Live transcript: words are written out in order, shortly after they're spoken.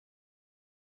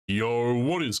Yo,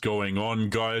 what is going on,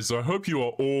 guys? I hope you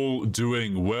are all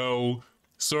doing well.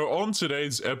 So on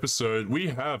today's episode, we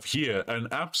have here an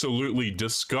absolutely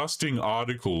disgusting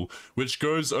article which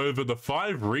goes over the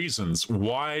 5 reasons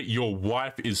why your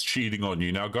wife is cheating on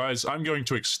you. Now, guys, I'm going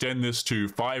to extend this to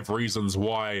 5 reasons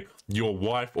why your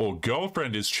wife or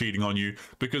girlfriend is cheating on you,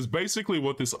 because basically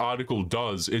what this article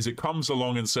does is it comes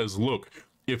along and says, look,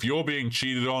 if you're being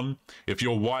cheated on, if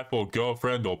your wife or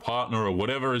girlfriend or partner or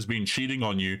whatever has been cheating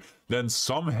on you, then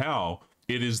somehow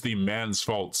it is the man's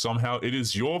fault. Somehow it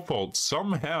is your fault.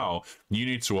 Somehow you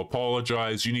need to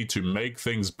apologize. You need to make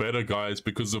things better, guys,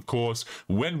 because of course,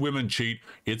 when women cheat,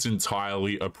 it's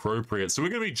entirely appropriate. So we're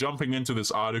going to be jumping into this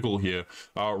article here,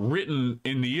 written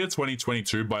in the year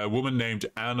 2022 by a woman named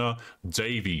Anna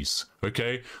Davies.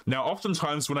 Okay. Now,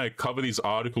 oftentimes when I cover these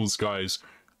articles, guys,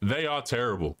 they are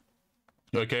terrible.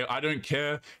 Okay, I don't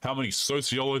care how many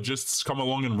sociologists come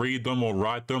along and read them or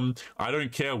write them. I don't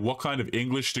care what kind of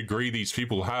English degree these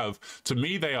people have. To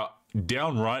me, they are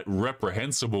downright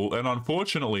reprehensible. And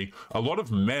unfortunately, a lot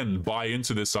of men buy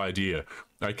into this idea.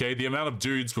 Okay, the amount of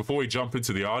dudes, before we jump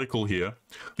into the article here,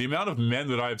 the amount of men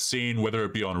that I've seen, whether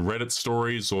it be on Reddit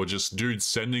stories or just dudes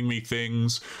sending me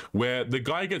things where the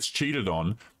guy gets cheated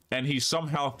on, and he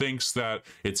somehow thinks that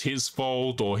it's his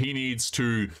fault or he needs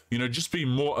to, just be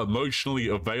more emotionally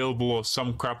available or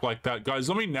some crap like that. Guys,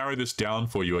 let me narrow this down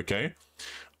for you, okay?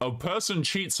 A person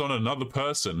cheats on another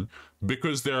person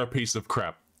because they're a piece of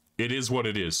crap. It is what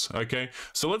it is, okay?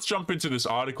 So let's jump into this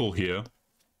article here.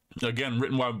 Again,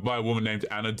 written by a woman named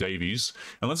Anna Davies.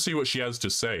 And let's see what she has to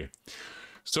say.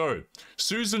 So,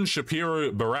 Susan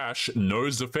Shapiro Barash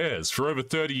knows affairs. For over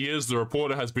 30 years, the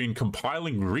reporter has been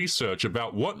compiling research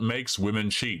about what makes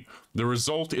women cheat. The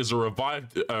result is a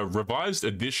revised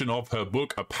edition of her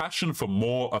book, A Passion for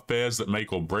More, Affairs That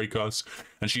Make or Break Us.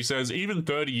 And she says, even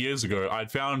 30 years ago,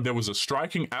 I'd found there was a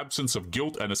striking absence of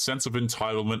guilt and a sense of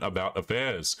entitlement about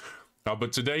affairs.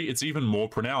 But today it's even more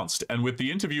pronounced. And with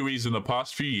the interviewees in the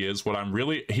past few years, what I'm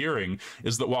really hearing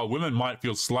is that while women might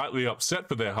feel slightly upset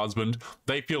for their husband,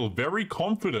 they feel very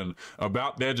confident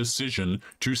about their decision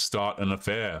to start an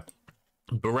affair.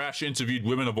 Barash interviewed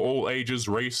women of all ages,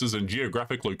 races, and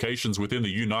geographic locations within the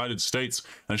United States,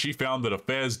 and she found that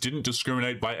affairs didn't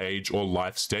discriminate by age or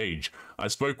life stage. I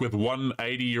spoke with one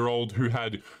 80-year-old who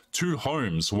had 2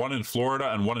 homes, one in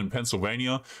Florida and one in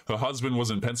Pennsylvania. Her husband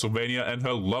was in Pennsylvania and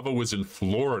her lover was in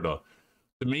Florida.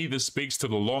 To me, this speaks to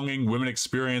the longing women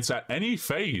experience at any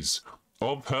phase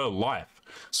of her life.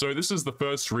 So this is the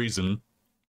first reason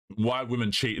why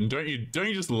women cheat. And don't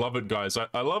you just love it, guys?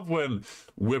 I love when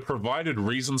we're provided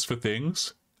reasons for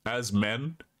things as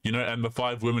men, and the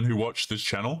 5 women who watch this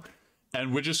channel,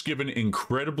 and we're just given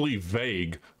incredibly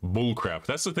vague bullcrap.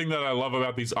 That's the thing that I love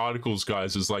about these articles,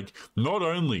 guys, is like, not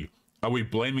only are we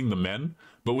blaming the men,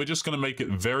 but we're just going to make it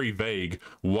very vague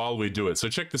while we do it. So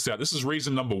check this out. This is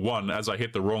reason number 1, as I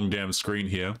hit the wrong damn screen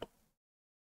here,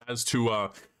 as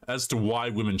to why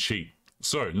women cheat.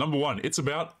 So, number 1, it's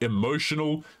about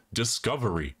emotional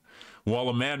discovery. While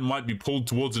a man might be pulled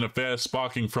towards an affair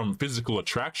sparking from physical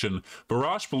attraction,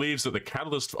 Barash believes that the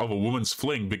catalyst of a woman's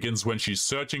fling begins when she's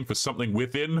searching for something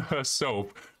within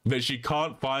herself that she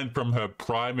can't find from her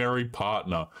primary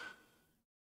partner.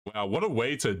 Wow, what a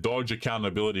way to dodge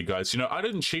accountability, guys. I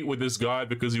didn't cheat with this guy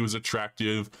because he was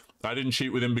attractive. I didn't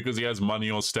cheat with him because he has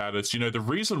money or status. The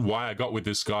reason why I got with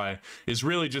this guy is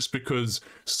really just because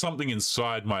something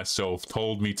inside myself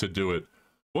told me to do it.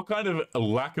 What kind of a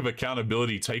lack of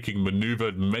accountability taking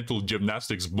maneuvered mental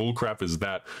gymnastics bullcrap is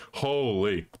that?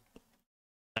 Holy.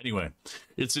 Anyway,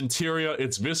 it's interior,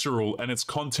 it's visceral, and it's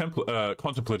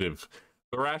contemplative.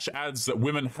 Barash adds that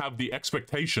women have the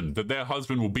expectation that their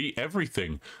husband will be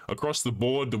everything. Across the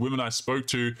board, the women I spoke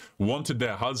to wanted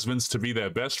their husbands to be their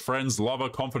best friends, lover,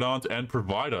 confidant, and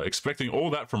provider. Expecting all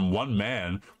that from one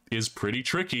man is pretty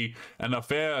tricky. An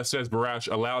affair, says Barash,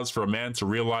 allows for a man to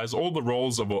realize all the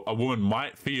roles of a woman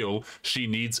might feel she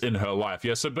needs in her life.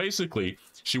 Yeah, so basically,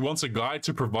 she wants a guy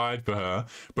to provide for her,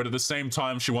 but at the same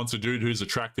time, she wants a dude who's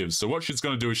attractive. So what she's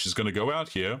going to do is she's going to go out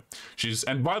here.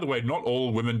 And by the way, not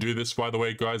all women do this, by the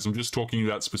way, guys. I'm just talking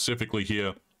about specifically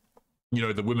here,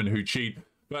 the women who cheat.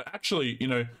 But actually,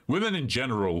 women in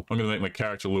general, I'm going to make my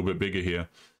character a little bit bigger here.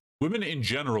 Women in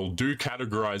general do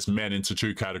categorize men into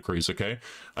 2 categories, okay?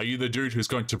 Are you the dude who's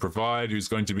going to provide, who's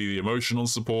going to be the emotional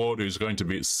support, who's going to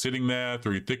be sitting there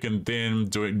through thick and thin,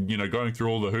 doing, going through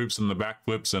all the hoops and the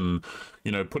backflips and,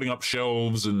 putting up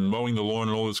shelves and mowing the lawn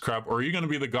and all this crap? Or are you going to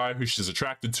be the guy who she's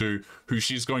attracted to, who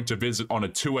she's going to visit on a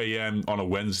 2 a.m. on a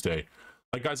Wednesday?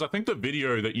 Like, guys, I think the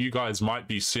video that you guys might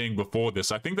be seeing before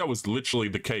this, I think that was literally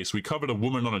the case. We covered a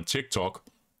woman on a TikTok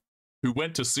who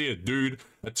went to see a dude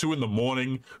at 2 in the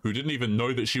morning, who didn't even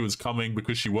know that she was coming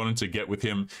because she wanted to get with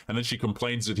him, and then she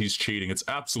complains that he's cheating. It's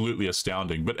absolutely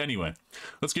astounding. But anyway,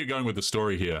 let's get going with the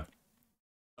story here.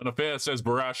 An affair, says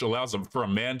Barash, allows for a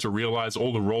man to realize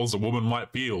all the roles a woman might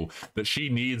feel that she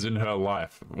needs in her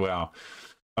life. Wow.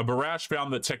 Barash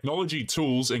found that technology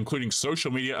tools, including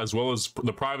social media as well as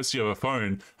the privacy of a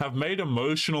phone, have made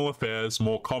emotional affairs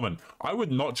more common. I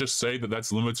would not just say that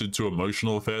that's limited to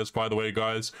emotional affairs, by the way,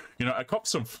 guys. You know, I copped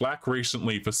some flack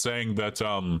recently for saying that,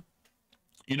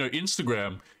 you know,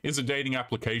 Instagram is a dating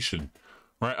application.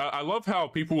 Right, I love how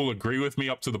people will agree with me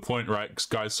up to the point, right,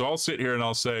 guys? So I'll sit here and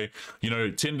I'll say, you know,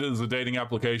 Tinder's a dating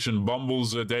application,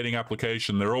 Bumble's a dating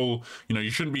application. They're all, you know, you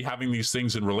shouldn't be having these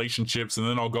things in relationships. And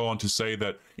then I'll go on to say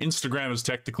that Instagram is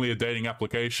technically a dating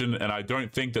application, and I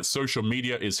don't think that social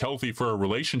media is healthy for a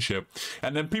relationship.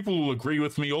 And then people will agree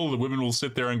with me. All the women will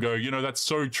sit there and go, you know, that's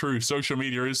so true. Social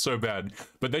media is so bad.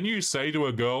 But then you say to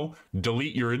a girl,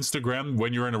 delete your Instagram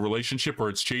when you're in a relationship or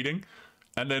it's cheating.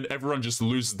 And then everyone just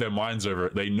loses their minds over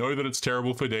it. They know that it's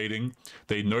terrible for dating.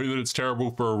 They know that it's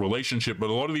terrible for a relationship. But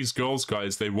a lot of these girls,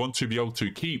 guys, they want to be able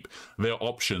to keep their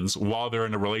options while they're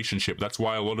in a relationship. That's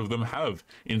why a lot of them have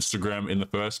Instagram in the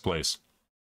first place.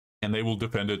 And they will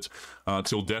defend it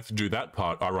till death do that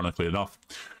part, ironically enough.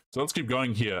 So let's keep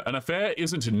going here. An affair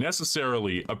isn't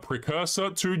necessarily a precursor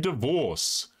to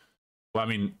divorce. Well, I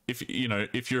mean, if you know,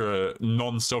 if you're a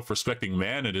non-self-respecting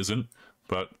man, it isn't.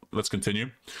 But let's continue.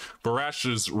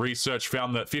 Barash's research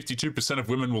found that 52% of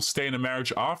women will stay in a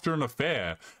marriage after an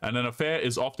affair, and an affair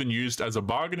is often used as a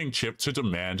bargaining chip to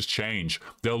demand change.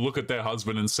 They'll look at their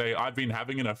husband and say, I've been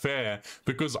having an affair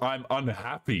because I'm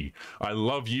unhappy. I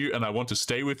love you and I want to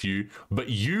stay with you, but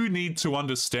you need to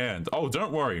understand. Oh,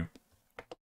 don't worry.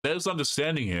 There's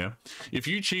understanding here. If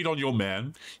you cheat on your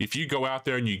man, if you go out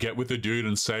there and you get with a dude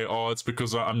and say, oh, it's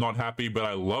because I'm not happy, but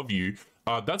I love you,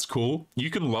 that's cool. You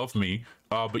can love me,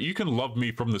 but you can love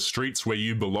me from the streets where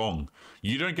you belong.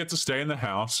 You don't get to stay in the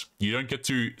house. You don't get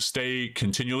to stay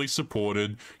continually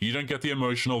supported. You don't get the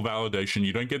emotional validation.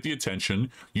 You don't get the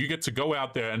attention. You get to go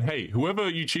out there and, hey, whoever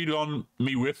you cheated on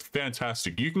me with,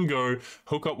 fantastic. You can go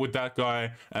hook up with that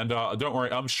guy, and don't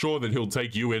worry, I'm sure that he'll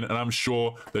take you in, and I'm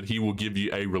sure that he will give you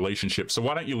a relationship. So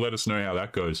why don't you let us know how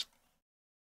that goes?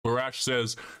 Barash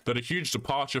says that a huge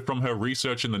departure from her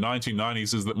research in the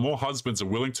 1990s is that more husbands are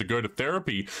willing to go to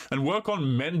therapy and work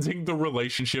on mending the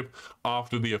relationship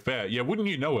after the affair. Yeah, wouldn't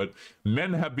you know it?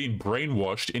 Men have been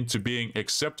brainwashed into being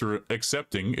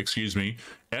accepting,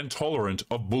 and tolerant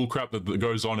of bullcrap that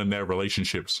goes on in their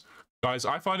relationships. Guys,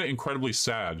 I find it incredibly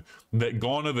sad that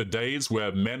gone are the days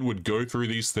where men would go through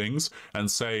these things and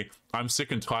say, I'm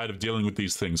sick and tired of dealing with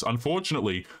these things.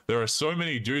 Unfortunately, there are so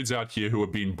many dudes out here who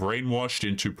have been brainwashed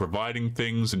into providing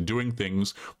things and doing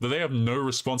things that they have no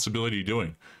responsibility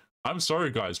doing. I'm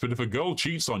sorry, guys, but if a girl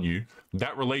cheats on you,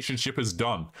 that relationship is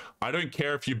done. I don't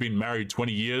care if you've been married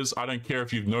 20 years. I don't care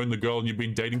if you've known the girl and you've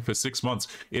been dating for 6 months.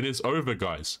 It is over,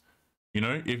 guys. You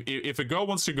know, if a girl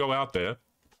wants to go out there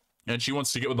and she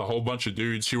wants to get with a whole bunch of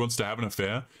dudes, she wants to have an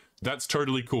affair, that's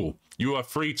totally cool. You are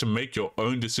free to make your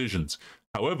own decisions.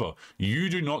 However, you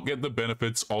do not get the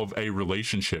benefits of a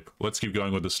relationship. Let's keep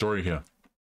going with the story here.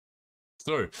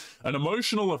 So, an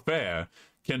emotional affair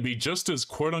can be just as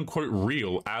quote-unquote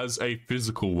real as a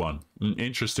physical one.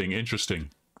 Interesting, interesting.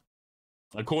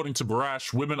 According to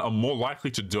Barash, women are more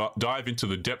likely to dive into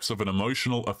the depths of an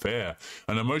emotional affair.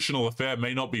 An emotional affair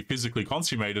may not be physically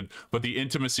consummated, but the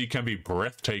intimacy can be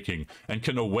breathtaking and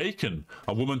can awaken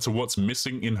a woman to what's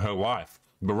missing in her life.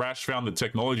 Barash found that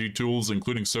technology tools,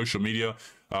 including social media,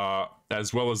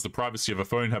 as well as the privacy of a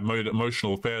phone, have made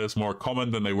emotional affairs more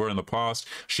common than they were in the past.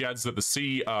 She adds that the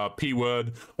CP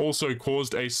word also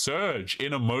caused a surge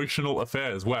in emotional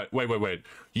affairs. Wait.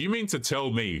 You mean to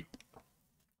tell me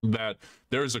that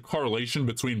there is a correlation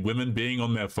between women being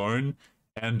on their phone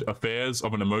and affairs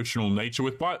of an emotional nature,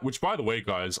 which, by the way,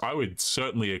 guys, I would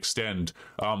certainly extend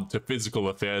to physical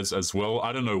affairs as well.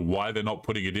 I don't know why they're not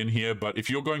putting it in here, but if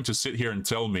you're going to sit here and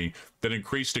tell me that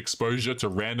increased exposure to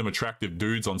random attractive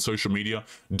dudes on social media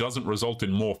doesn't result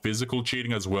in more physical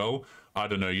cheating as well, I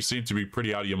don't know. You seem to be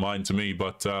pretty out of your mind to me,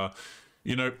 but,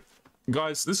 you know,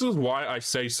 guys, this is why I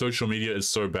say social media is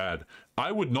so bad.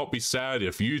 I would not be sad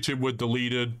if YouTube were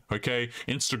deleted, okay?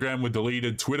 Instagram were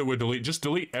deleted, Twitter were deleted. Just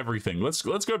delete everything. Let's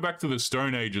go back to the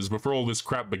Stone Ages before all this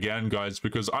crap began, guys,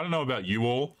 because I don't know about you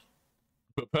all,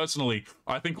 but personally,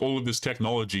 I think all of this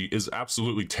technology is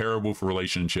absolutely terrible for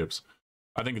relationships.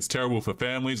 I think it's terrible for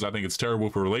families. I think it's terrible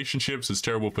for relationships. It's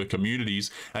terrible for communities.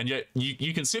 And yet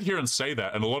you can sit here and say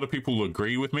that, and a lot of people will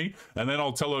agree with me. And then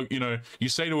I'll tell her, you know, you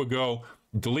say to a girl,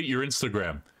 delete your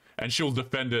Instagram, and she'll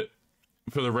defend it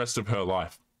for the rest of her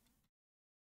life.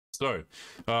 So,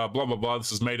 blah, blah, blah,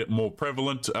 this has made it more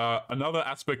prevalent. Another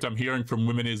aspect I'm hearing from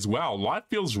women is, wow, life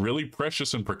feels really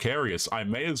precious and precarious. I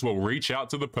may as well reach out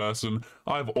to the person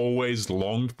I've always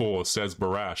longed for, says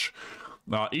Barash.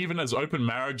 Even as open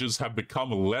marriages have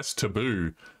become less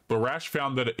taboo, Barash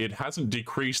found that it hasn't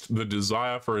decreased the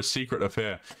desire for a secret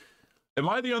affair. Am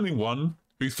I the only one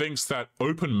who thinks that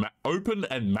open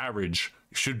and marriage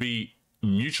should be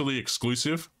mutually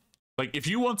exclusive? Like, if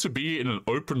you want to be in an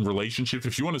open relationship,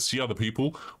 if you want to see other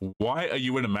people, why are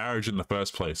you in a marriage in the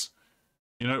first place?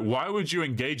 You know, why would you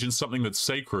engage in something that's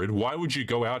sacred? Why would you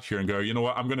go out here and go, you know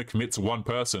what, I'm going to commit to one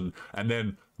person and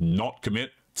then not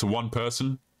commit to one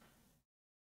person?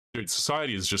 Dude,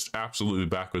 society is just absolutely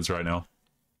backwards right now.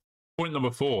 Point number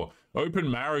 4.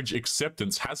 Open marriage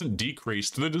acceptance hasn't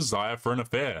decreased the desire for an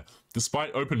affair.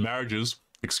 Despite open marriages,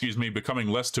 becoming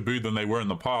less taboo than they were in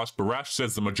the past, Barash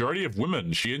says the majority of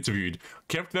women she interviewed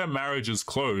kept their marriages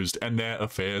closed and their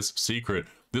affairs secret.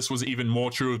 This was even more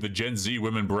true of the Gen Z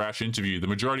women Barash interviewed. The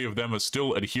majority of them are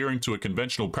still adhering to a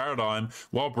conventional paradigm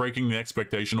while breaking the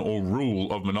expectation or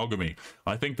rule of monogamy.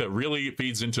 I think that really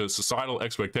feeds into societal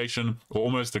expectation or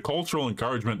almost a cultural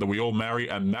encouragement that we all marry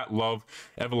and that love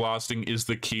everlasting is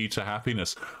the key to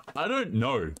happiness. I don't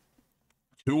know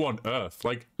who on earth,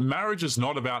 like, marriage is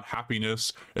not about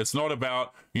happiness. It's not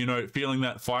about, you know, feeling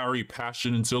that fiery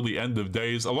passion until the end of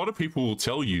days. A lot of people will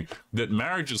tell you that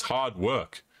marriage is hard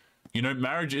work. You know,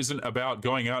 marriage isn't about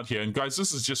going out here. And guys,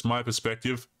 this is just my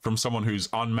perspective from someone who's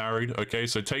unmarried, okay?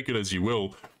 So take it as you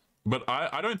will. But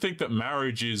I don't think that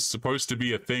marriage is supposed to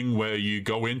be a thing where you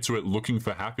go into it looking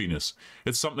for happiness.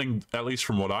 It's something, at least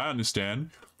from what I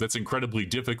understand, that's incredibly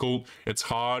difficult. It's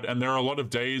hard, and there are a lot of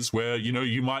days where, you know,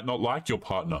 you might not like your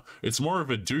partner. It's more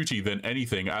of a duty than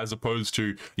anything, as opposed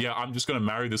to, yeah, I'm just going to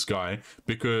marry this guy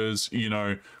because, you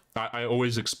know, I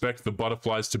always expect the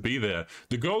butterflies to be there.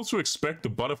 The girls who expect the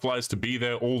butterflies to be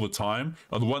there all the time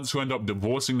are the ones who end up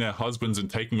divorcing their husbands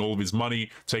and taking all of his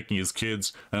money, taking his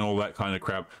kids, and all that kind of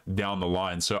crap down the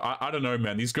line. So I don't know,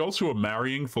 man. These girls who are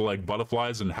marrying for, like,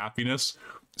 butterflies and happiness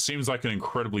seems like an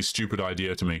incredibly stupid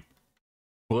idea to me.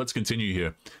 Well, let's continue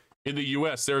here. In the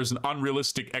US, there is an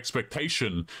unrealistic tendency,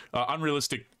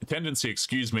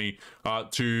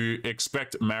 to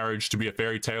expect marriage to be a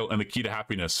fairy tale and the key to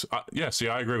happiness. Yeah, see,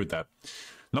 I agree with that.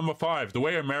 Number 5, the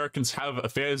way Americans have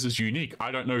affairs is unique.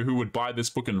 I don't know who would buy this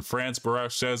book in France.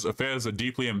 Barash says affairs are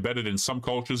deeply embedded in some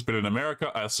cultures, but in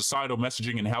America, our societal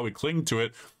messaging and how we cling to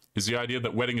it is the idea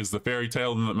that wedding is the fairy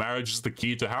tale and that marriage is the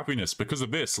key to happiness. Because of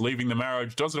this, leaving the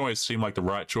marriage doesn't always seem like the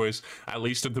right choice, at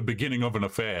least at the beginning of an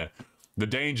affair. The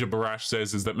danger, Barash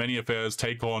says, is that many affairs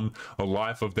take on a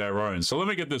life of their own. So let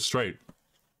me get this straight.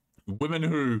 Women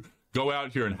who go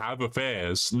out here and have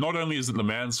affairs, not only is it the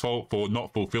man's fault for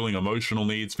not fulfilling emotional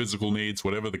needs, physical needs,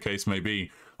 whatever the case may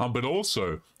be, but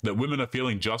also that women are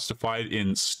feeling justified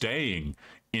in staying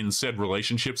in said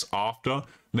relationships after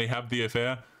they have the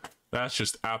affair. That's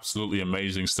just absolutely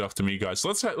amazing stuff to me, guys.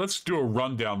 So let's do a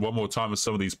rundown one more time of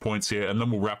some of these points here, and then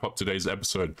we'll wrap up today's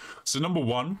episode. So number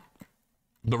 1,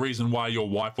 the reason why your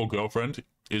wife or girlfriend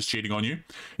is cheating on you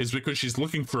is because she's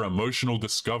looking for emotional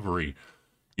discovery,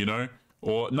 you know?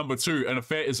 Or number 2, an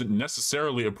affair isn't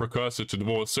necessarily a precursor to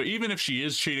divorce. So even if she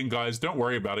is cheating, guys, don't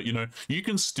worry about it. You know, you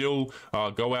can still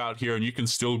go out here and you can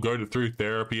still go through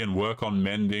therapy and work on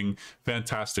mending.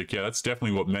 Fantastic. Yeah, that's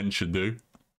definitely what men should do.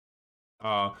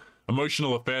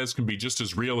 Emotional affairs can be just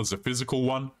as real as a physical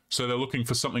one. So they're looking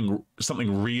for something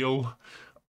real.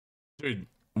 Dude,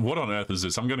 what on earth is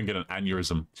this? I'm going to get an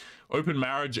aneurysm. Open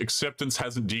marriage acceptance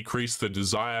hasn't decreased the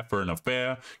desire for an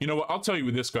affair. You know what? I'll tell you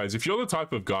with this, guys. If you're the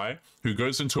type of guy who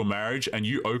goes into a marriage and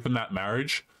you open that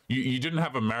marriage, you didn't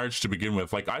have a marriage to begin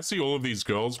with. Like, I see all of these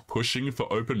girls pushing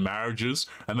for open marriages,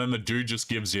 and then the dude just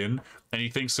gives in, and he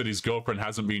thinks that his girlfriend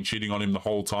hasn't been cheating on him the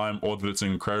whole time, or that it's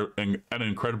an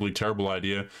incredibly terrible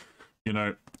idea. You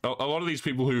know, a lot of these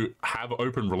people who have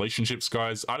open relationships,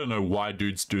 guys, I don't know why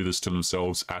dudes do this to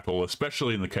themselves at all,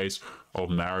 especially in the case of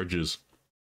marriages.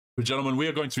 But gentlemen, we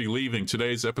are going to be leaving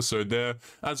today's episode there.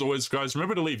 As always, guys,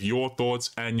 remember to leave your thoughts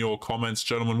and your comments.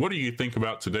 Gentlemen, what do you think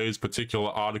about today's particular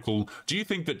article? Do you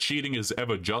think that cheating is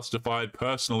ever justified?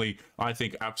 Personally, I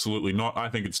think absolutely not. I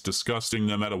think it's disgusting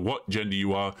no matter what gender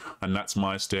you are, and that's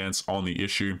my stance on the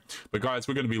issue. But guys,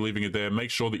 we're going to be leaving it there. Make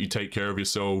sure that you take care of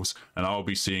yourselves, and I'll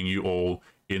be seeing you all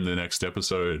in the next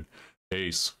episode.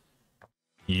 Peace.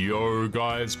 Yo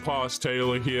guys, Past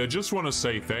Taylor here. Just want to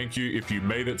say thank you if you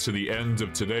made it to the end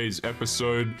of today's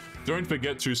episode. Don't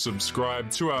forget to subscribe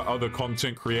to our other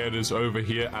content creators over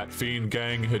here at Fiend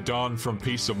Gang, Hadan from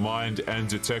Peace of Mind, and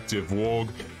Detective Warg.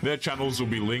 Their channels will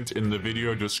be linked in the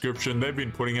video description. They've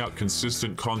been putting out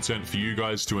consistent content for you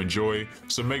guys to enjoy,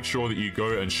 so make sure that you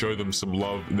go and show them some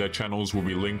love. Their channels will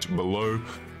be linked below.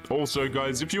 Also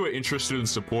guys, if you are interested in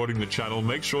supporting the channel,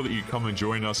 make sure that you come and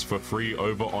join us for free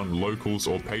over on Locals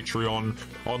or Patreon.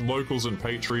 On Locals and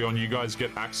Patreon, you guys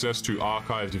get access to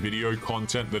archived video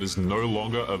content that is no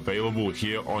longer available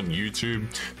here on YouTube,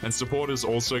 and supporters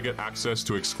also get access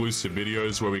to exclusive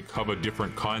videos where we cover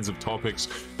different kinds of topics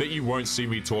that you won't see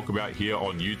me talk about here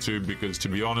on YouTube, because to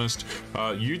be honest,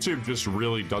 YouTube just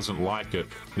really doesn't like it.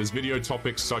 There's video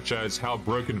topics such as how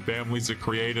broken families are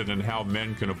created and how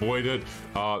men can avoid it,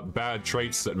 bad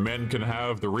traits that men can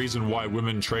have, the reason why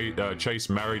women chase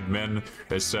married men,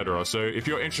 etc. So if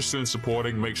you're interested in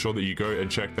supporting, make sure that you go and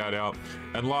check that out.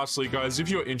 And lastly guys, if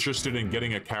you're interested in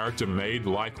getting a character made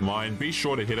like mine, be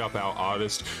sure to hit up our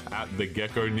artist at the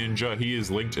Gecko Ninja. He is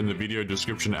linked in the video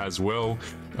description as well.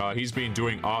 He's been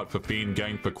doing art for Fiend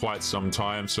Gang for quite some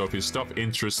time, so if his stuff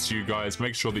interests you guys,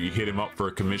 make sure that you hit him up for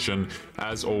a commission.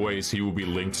 As always, he will be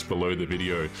linked below the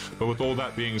video. But with all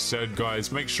that being said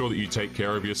guys, make sure that you take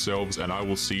care of yourselves, and I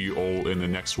will see you all in the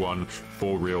next one,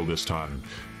 for real this time.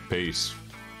 Peace.